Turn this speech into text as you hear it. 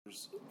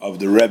of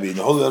the Rebbe, in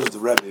the Holy Letters of the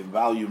Rebbe, in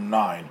volume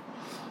 9.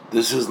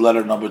 This is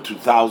letter number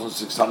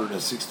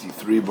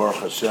 2663, Baruch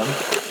Hashem,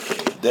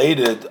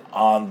 dated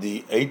on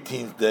the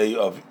 18th day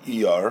of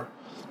Iyar,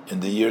 in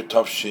the year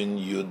Tafshin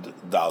Yud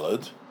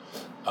Daled,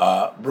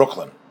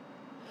 Brooklyn.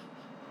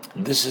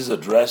 This is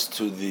addressed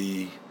to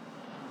the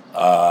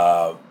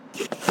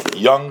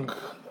young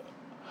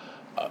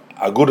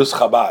Agudas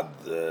Chabad,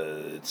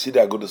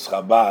 Tzidei Agudas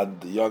Chabad,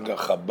 the young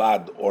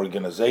Chabad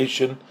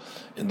organization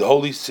in the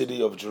holy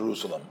city of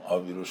Jerusalem,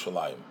 of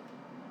Yerushalayim.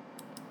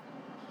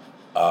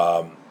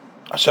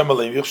 Hashem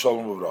Aleim,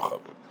 Shalom Uvracha.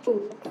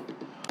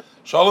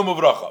 Shalom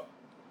Uvracha.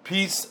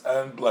 Peace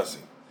and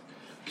blessing.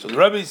 So the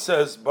Rebbe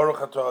says, Baruch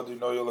Atah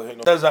Adonai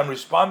Eloheinu, says, I'm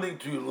responding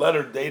to your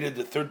letter dated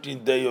the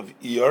 13th day of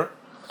Iyar,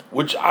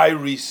 which I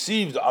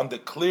received on the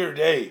clear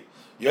day,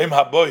 Yom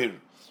HaBohir,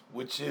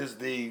 which is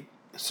the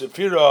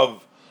Sephira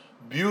of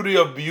beauty,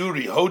 Hod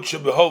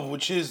Shebehov,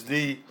 which is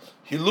the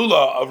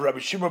Hilula of Rabbi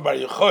Shimon Bar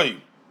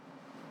Yochai.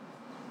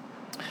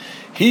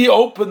 He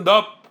opened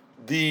up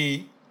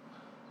the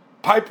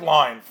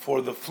pipeline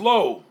for the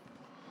flow,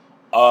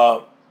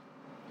 the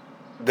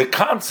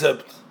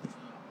concept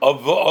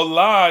of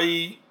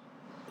V'olai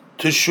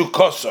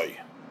Teshukosai.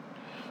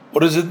 What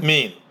does it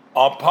mean?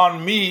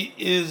 Upon me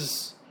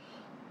is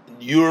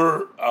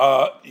your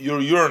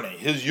yearning,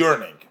 his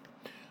yearning.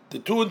 The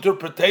two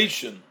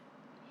interpretation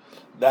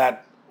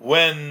that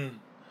when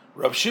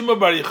Rav Shimon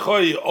Bar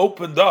Yochai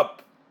opened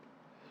up,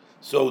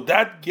 so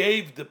that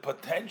gave the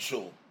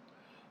potential,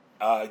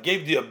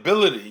 gave the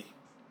ability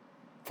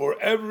for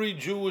every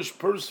Jewish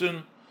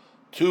person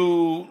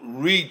to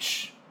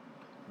reach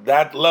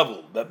that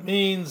level. That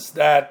means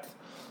that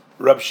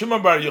Rav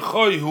Shimon Bar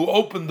Yochai, who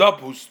opened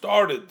up, who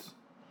started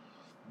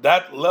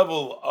that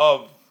level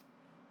of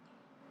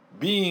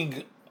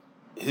being,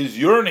 his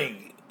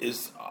yearning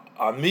is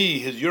on me,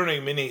 his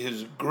yearning meaning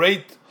his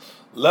great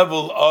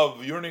level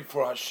of yearning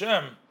for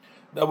Hashem,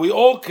 that we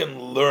all can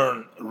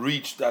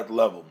reach that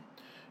level.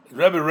 The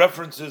Rebbe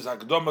references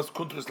Akdomas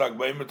Kuntris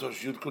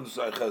Lagbaimetosh Yud Kuntris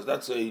Aiches.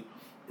 That's a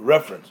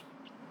reference.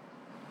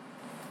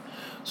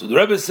 So the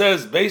Rebbe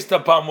says, based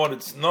upon what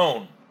it's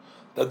known,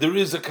 that there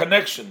is a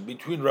connection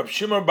between Rav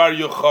Shimon Bar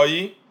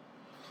Yochai,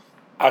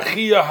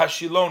 Achia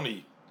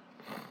Hashiloni.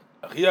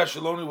 Achia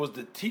Hashiloni was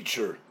the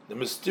teacher, the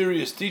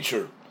mysterious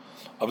teacher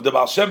of the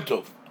Baal Shem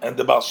Tov, and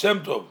the Baal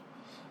Shem Tov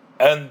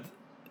and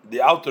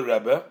the Alter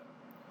Rebbe.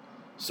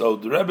 So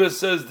the Rebbe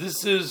says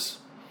this is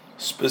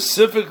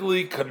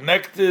specifically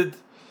connected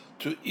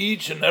to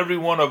each and every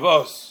one of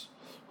us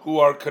who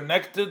are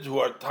connected, who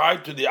are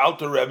tied to the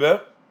Alter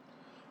Rebbe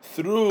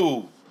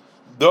through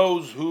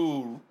those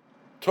who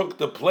took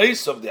the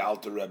place of the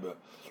Alter Rebbe,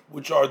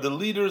 which are the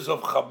leaders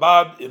of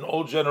Chabad in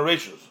all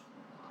generations.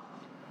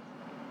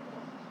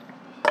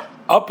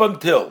 Up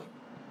until,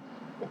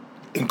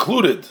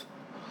 included,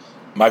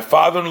 my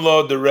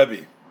father-in-law, the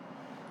Rebbe.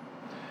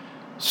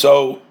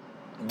 So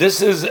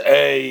this is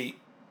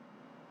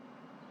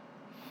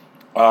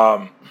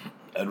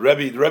and the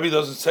Rebbe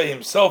doesn't say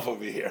himself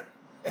over here.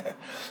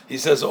 He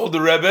says all the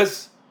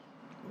Rebbes,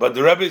 but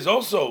the Rebbe is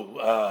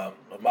also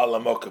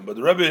Malamokim, but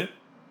the Rebbe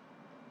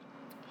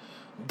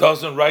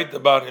doesn't write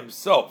about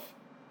himself.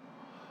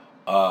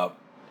 And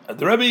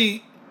the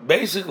Rebbe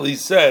basically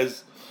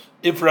says,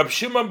 if Rav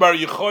Shimon Bar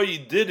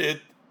Yochai did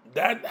it,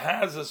 that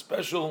has a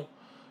special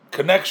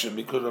connection,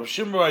 because Rav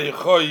Shimon Bar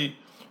Yochai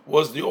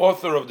was the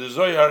author of the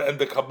Zohar and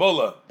the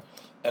Kabbalah,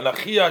 and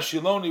Achia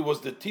Shiloni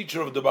was the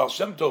teacher of the Baal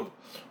Shem Tov,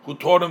 who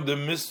taught him the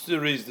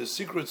mysteries, the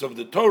secrets of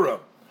the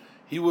Torah.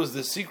 He was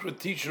the secret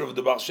teacher of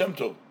the Baal Shem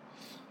Tov,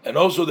 and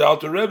also the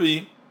Alter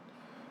Rebbe.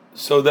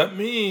 So that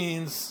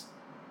means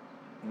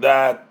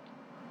that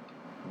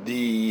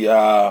the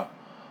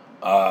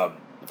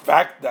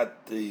fact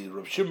that the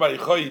Rav Shimon Bar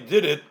Yochai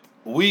did it,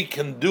 we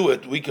can do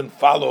it. We can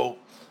follow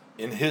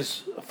in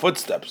his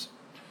footsteps.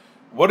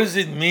 What does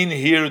it mean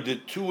here? The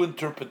two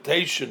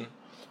interpretation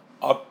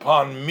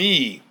upon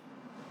me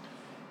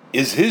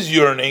is his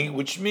yearning,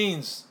 which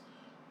means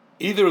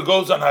either it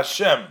goes on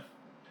Hashem,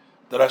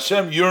 that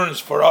Hashem yearns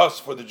for us,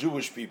 for the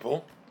Jewish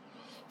people,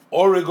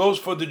 or it goes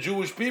for the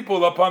Jewish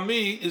people, upon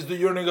me is the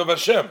yearning of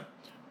Hashem.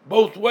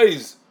 Both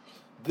ways.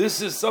 This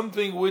is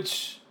something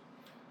which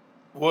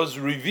was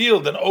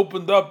revealed and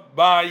opened up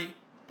by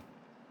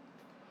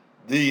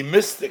the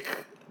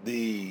mystic,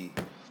 the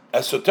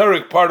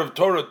esoteric part of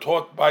Torah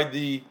taught by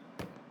the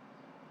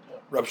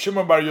Rav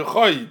Shimon Bar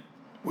Yochai,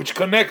 which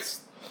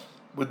connects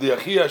with the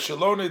Achia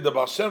Shiloni, the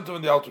Baal Shem Tov,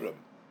 and the Alter Rebbe.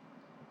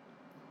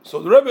 So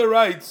the Rebbe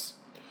writes,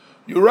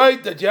 you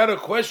write that you had a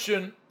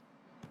question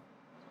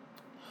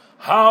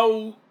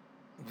how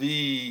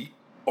the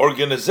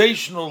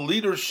organizational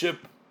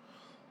leadership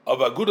of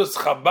Agudas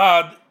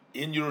Chabad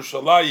in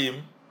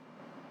Yerushalayim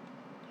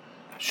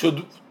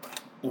should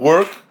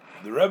work.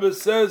 The Rebbe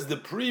says the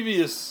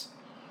previous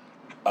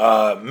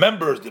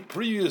members, the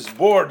previous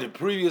board, the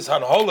previous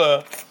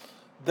Hanhola,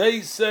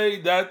 they say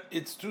that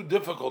it's too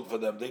difficult for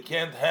them. They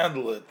can't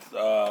handle it.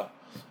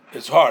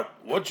 It's hard.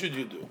 What should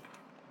you do?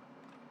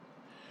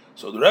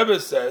 So the Rebbe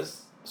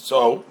says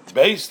So,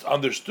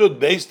 understood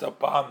based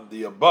upon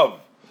the above,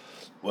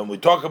 when we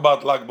talk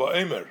about Lag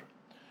BaOmer,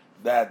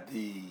 that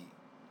the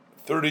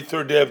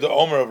 33rd day of the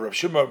Omer of Rav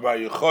Shimon Bar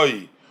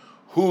Yochai,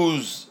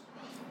 whose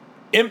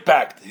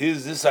impact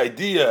this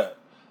idea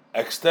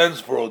extends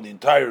for the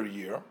entire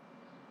year,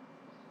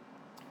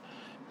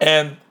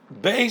 and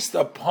based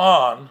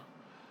upon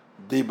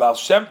the Baal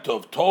Shem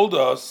Tov told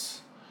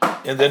us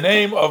in the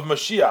name of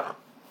Mashiach,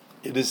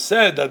 it is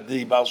said that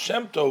the Baal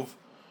Shem Tov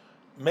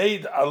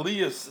made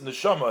Aliyah's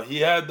neshama. He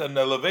had an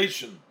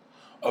elevation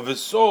of his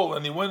soul,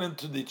 and he went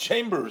into the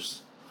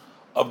chambers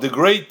of the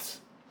great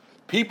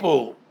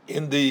people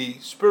in the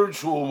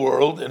spiritual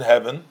world in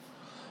heaven,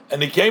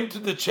 and he came to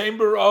the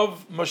chamber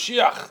of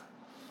Mashiach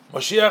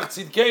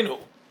Tzidkenu,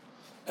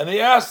 and he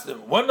asked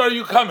him, "When are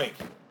you coming?"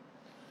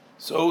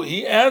 So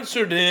he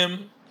answered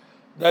him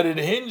that it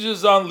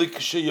hinges on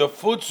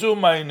liksheyafutzu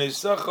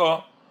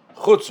ma'nesecha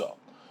chutza,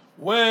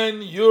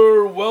 when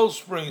your well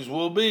springs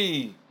will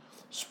be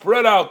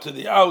spread out to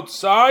the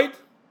outside.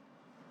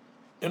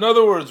 In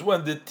other words,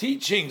 when the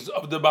teachings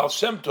of the Baal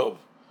Shem Tov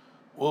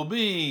will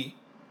be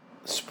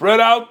spread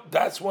out,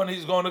 that's when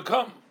he's going to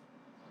come.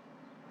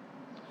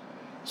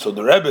 So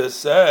the Rebbe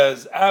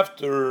says,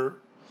 after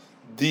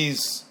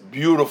these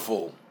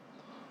beautiful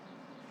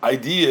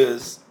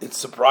ideas, it's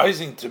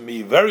surprising to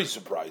me, very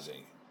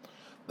surprising,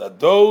 that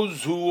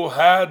those who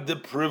had the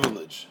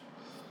privilege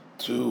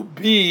to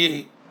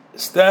be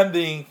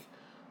standing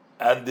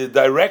and the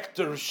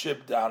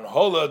directorship, the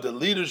Anhola, the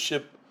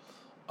leadership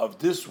of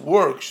this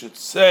work should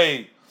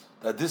say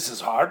that this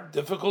is hard,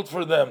 difficult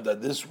for them,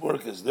 that this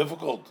work is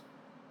difficult.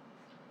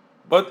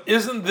 But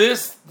isn't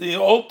this the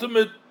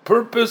ultimate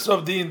purpose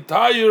of the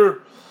entire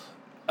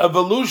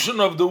evolution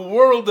of the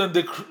world and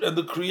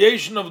the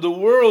creation of the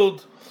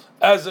world,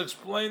 as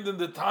explained in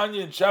the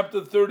Tanya in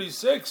chapter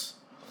 36?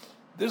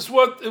 This is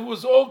what it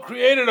was all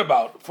created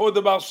about, for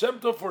the Baal Shem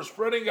Tov, for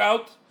spreading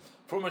out,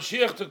 for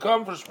Mashiach to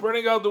come, for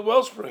spreading out the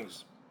well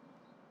springs.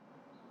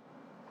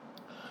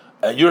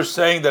 And you're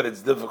saying that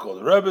it's difficult.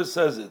 The Rebbe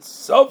says it's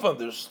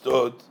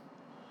self-understood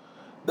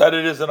that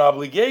it is an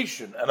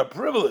obligation and a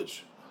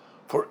privilege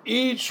for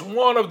each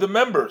one of the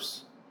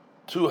members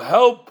to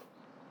help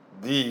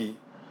the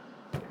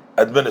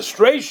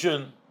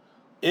administration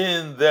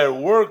in their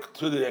work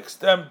to the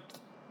extent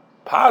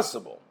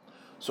possible.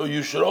 So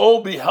you should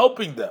all be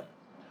helping them.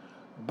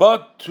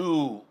 But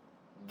to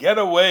get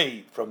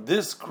away from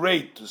this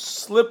to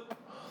slip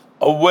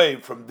away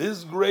from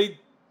this great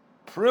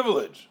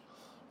privilege,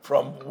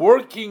 from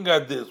working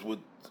at this with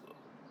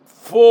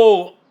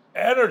full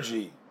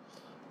energy,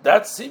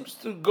 that seems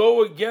to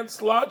go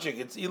against logic.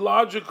 It's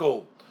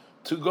illogical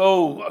to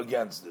go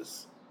against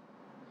this.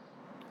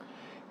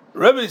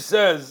 Rebbe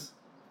says,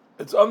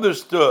 it's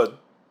understood,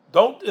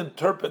 don't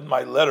interpret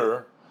my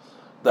letter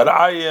that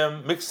I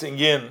am mixing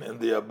in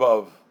the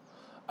above.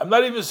 I'm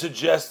not even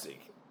suggesting.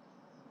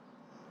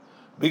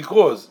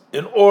 Because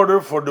in order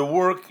for the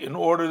work, in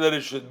order that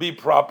it should be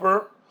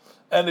proper,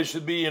 and it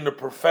should be in a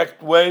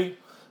perfect way,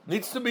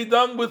 needs to be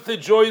done with a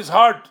joyous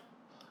heart.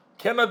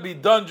 Cannot be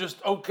done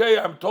just, okay,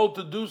 I'm told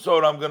to do so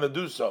and I'm going to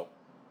do so.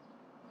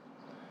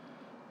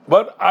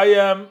 But I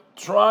am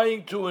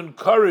trying to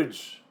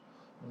encourage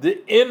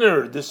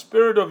the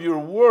spirit of your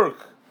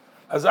work,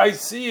 as I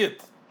see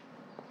it,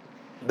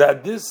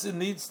 that this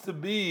needs to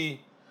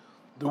be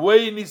the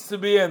way it needs to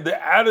be and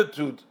the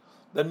attitude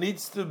that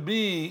needs to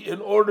be in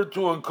order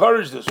to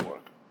encourage this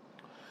work.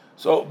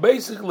 So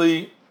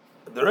basically,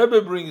 the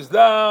Rebbe brings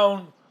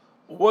down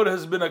what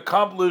has been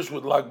accomplished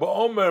with Lag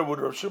BaOmer, with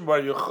Rav Shimon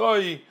Bar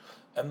Yochai,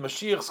 and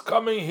Mashiach's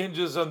coming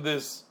hinges on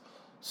this.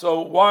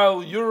 So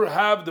while you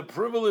have the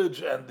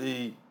privilege and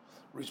the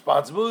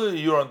responsibility,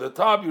 you're on the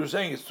top, you're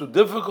saying it's too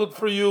difficult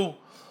for you.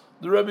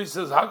 The Rebbe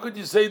says, how could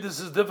you say this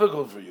is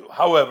difficult for you?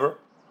 However,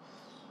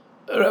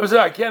 the Rebbe says,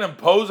 I can't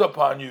impose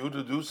upon you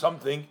to do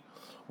something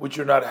which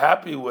you're not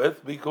happy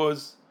with,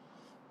 because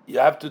you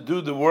have to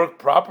do the work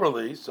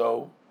properly.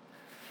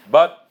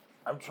 But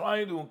I'm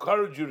trying to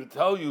encourage you, to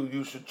tell you,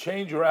 you should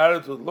change your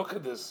attitude. Look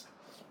at this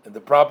in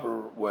the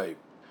proper way.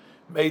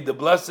 May the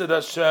blessed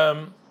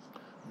Hashem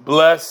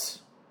bless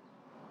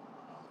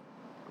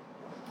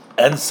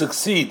and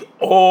succeed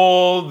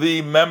all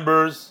the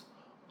members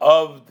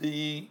of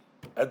the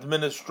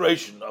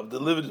administration, of the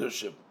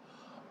leadership,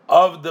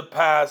 of the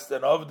past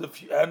and of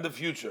the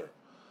future,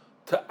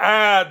 to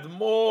add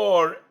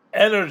more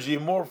energy,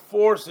 more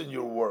force in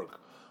your work,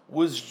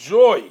 with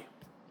joy.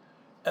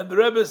 And the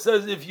Rebbe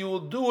says, if you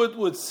will do it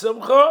with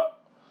simcha,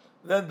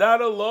 then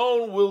that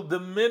alone will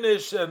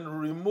diminish and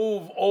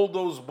remove all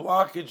those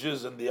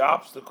blockages and the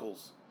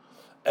obstacles.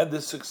 And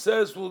the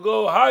success will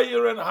go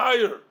higher and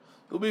higher.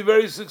 You'll be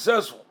very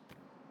successful.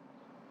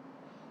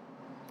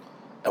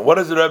 And what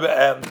does the Rebbe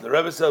end? The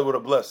Rebbe said with a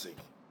blessing,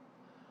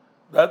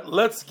 that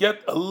let's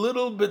get a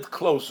little bit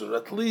closer,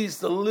 at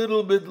least a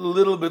little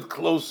bit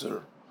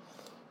closer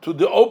to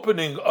the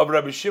opening of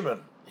Rabbi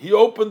Shimon. He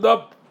opened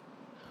up,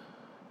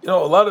 a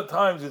lot of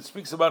times it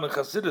speaks about in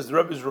Chassidus, the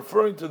Rebbe is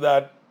referring to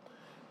that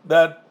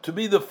to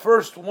be the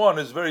first one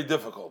is very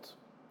difficult.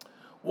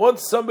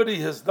 once somebody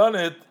has done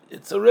it,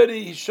 it's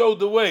already, he showed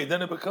the way.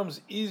 Then it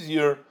becomes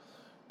easier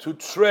to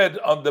tread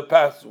on the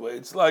pathway.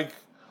 It's like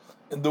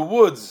in the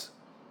woods,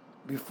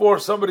 before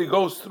somebody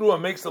goes through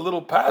and makes a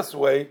little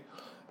pathway,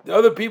 the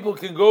other people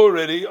can go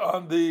already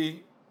on the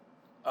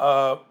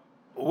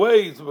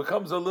way. It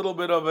becomes a little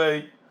bit of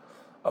a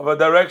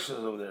direction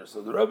over there.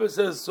 So the Rebbe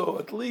says, so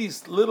at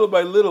least little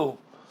by little,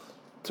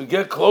 to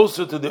get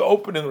closer to the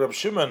opening, Reb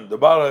Shimon, the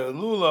Baal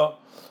HaElula,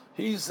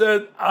 he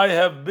said,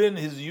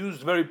 he's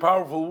used very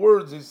powerful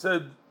words. He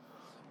said,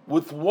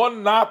 with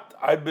one knot,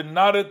 I've been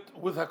knotted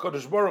with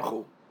HaKadosh Baruch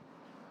Hu.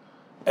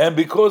 And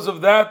because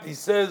of that, he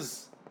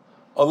says,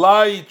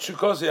 Alai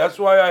Chukosi, that's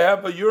why I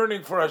have a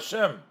yearning for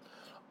Hashem.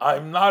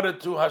 I'm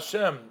knotted to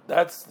Hashem.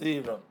 That's the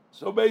Iran.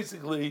 So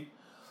basically,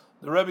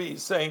 the Rebbe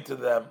is saying to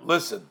them,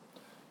 listen,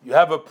 you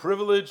have a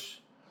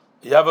privilege,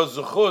 you have a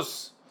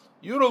zechus,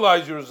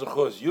 utilize your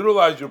zechus,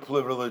 utilize your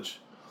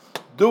privilege,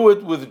 do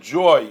it with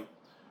joy.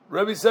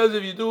 Rebbe says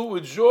if you do it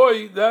with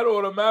joy, that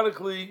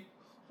automatically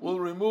will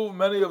remove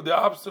many of the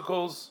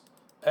obstacles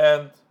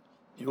and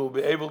you will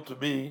be able to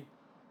be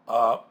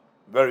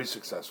very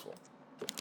successful.